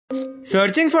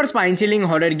Searching for spine-chilling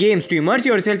horror games to immerse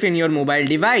yourself in your mobile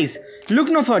device? Look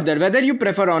no further. Whether you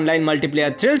prefer online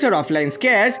multiplayer thrills or offline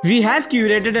scares, we have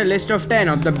curated a list of 10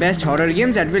 of the best horror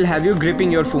games that will have you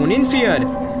gripping your phone in fear.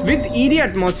 With eerie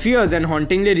atmospheres and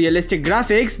hauntingly realistic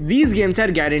graphics, these games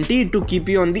are guaranteed to keep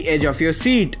you on the edge of your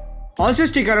seat. Also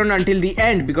stick around until the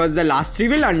end because the last 3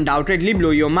 will undoubtedly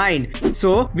blow your mind.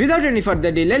 So, without any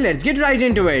further delay, let's get right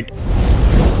into it.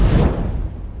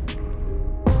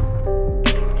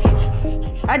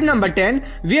 At number 10,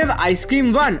 we have Ice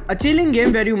Cream 1, a chilling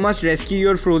game where you must rescue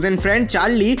your frozen friend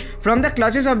Charlie from the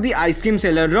clutches of the ice cream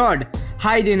seller Rod.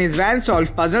 Hide in his van,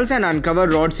 solve puzzles and uncover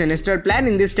Rod's sinister plan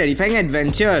in this terrifying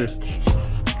adventure.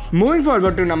 Moving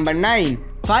forward to number 9,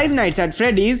 Five Nights at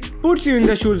Freddy's puts you in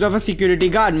the shoes of a security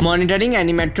guard monitoring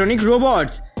animatronic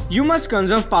robots. You must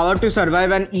conserve power to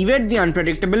survive and evade the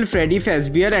unpredictable Freddy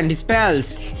Fazbear and his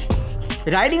pals.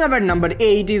 Riding up at number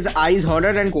 8 is Ice Horror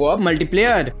and Co-op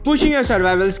Multiplayer, pushing your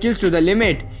survival skills to the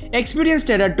limit. Experience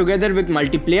terror together with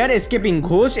multiplayer, escaping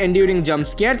ghosts, enduring jump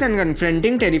scares and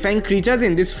confronting terrifying creatures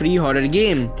in this free horror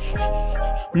game.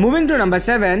 Moving to number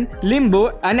 7,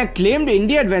 Limbo, an acclaimed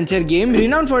indie adventure game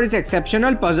renowned for its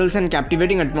exceptional puzzles and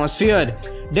captivating atmosphere.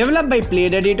 Developed by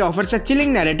Playdead, it offers a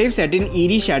chilling narrative set in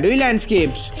eerie shadowy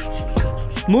landscapes.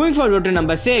 Moving forward to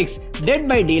number 6, Dead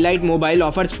by Daylight Mobile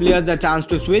offers players the chance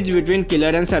to switch between killer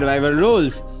and survivor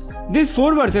roles. This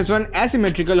 4 vs 1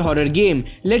 asymmetrical horror game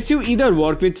lets you either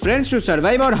work with friends to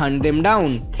survive or hunt them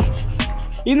down.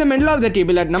 In the middle of the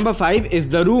table at number 5 is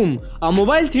The Room, a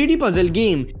mobile 3D puzzle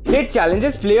game. It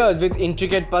challenges players with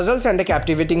intricate puzzles and a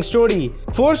captivating story.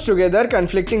 Forced together,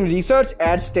 conflicting research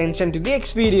adds tension to the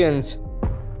experience.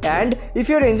 And if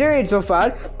you're enjoying it so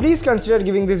far, please consider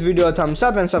giving this video a thumbs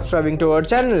up and subscribing to our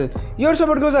channel. Your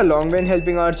support goes a long way in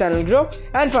helping our channel grow.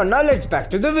 And for now, let's back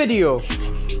to the video.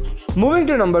 Moving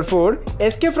to number 4,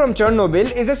 Escape from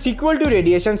Chernobyl is a sequel to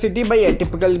Radiation City by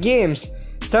Atypical Games.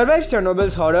 Survive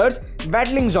Chernobyl's horrors,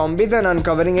 battling zombies and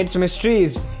uncovering its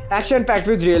mysteries. Action-packed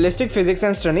with realistic physics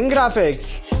and stunning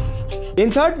graphics. In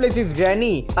third place is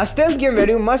Granny, a stealth game where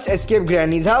you must escape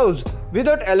Granny's house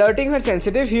without alerting her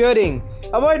sensitive hearing.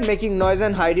 Avoid making noise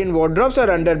and hide in wardrobes or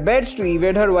under beds to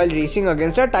evade her while racing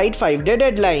against a tight 5-day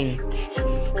deadline.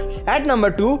 At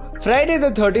number 2, Friday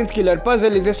the 13th Killer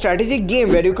Puzzle is a strategic game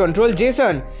where you control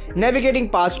Jason, navigating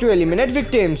paths to eliminate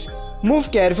victims.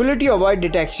 Move carefully to avoid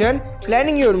detection,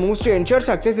 planning your moves to ensure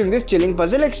success in this chilling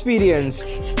puzzle experience.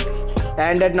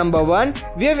 And at number 1,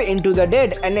 we have Into the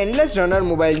Dead, an endless runner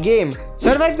mobile game.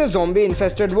 Survive the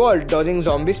zombie-infested world, dodging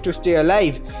zombies to stay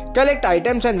alive. Collect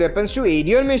items and weapons to aid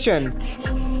your mission.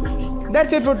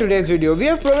 That's it for today's video. We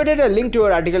have provided a link to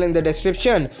our article in the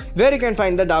description, where you can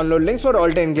find the download links for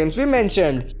all 10 games we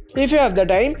mentioned. If you have the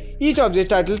time, each of these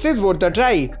titles is worth a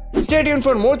try. Stay tuned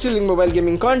for more thrilling mobile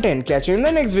gaming content. Catch you in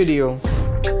the next video.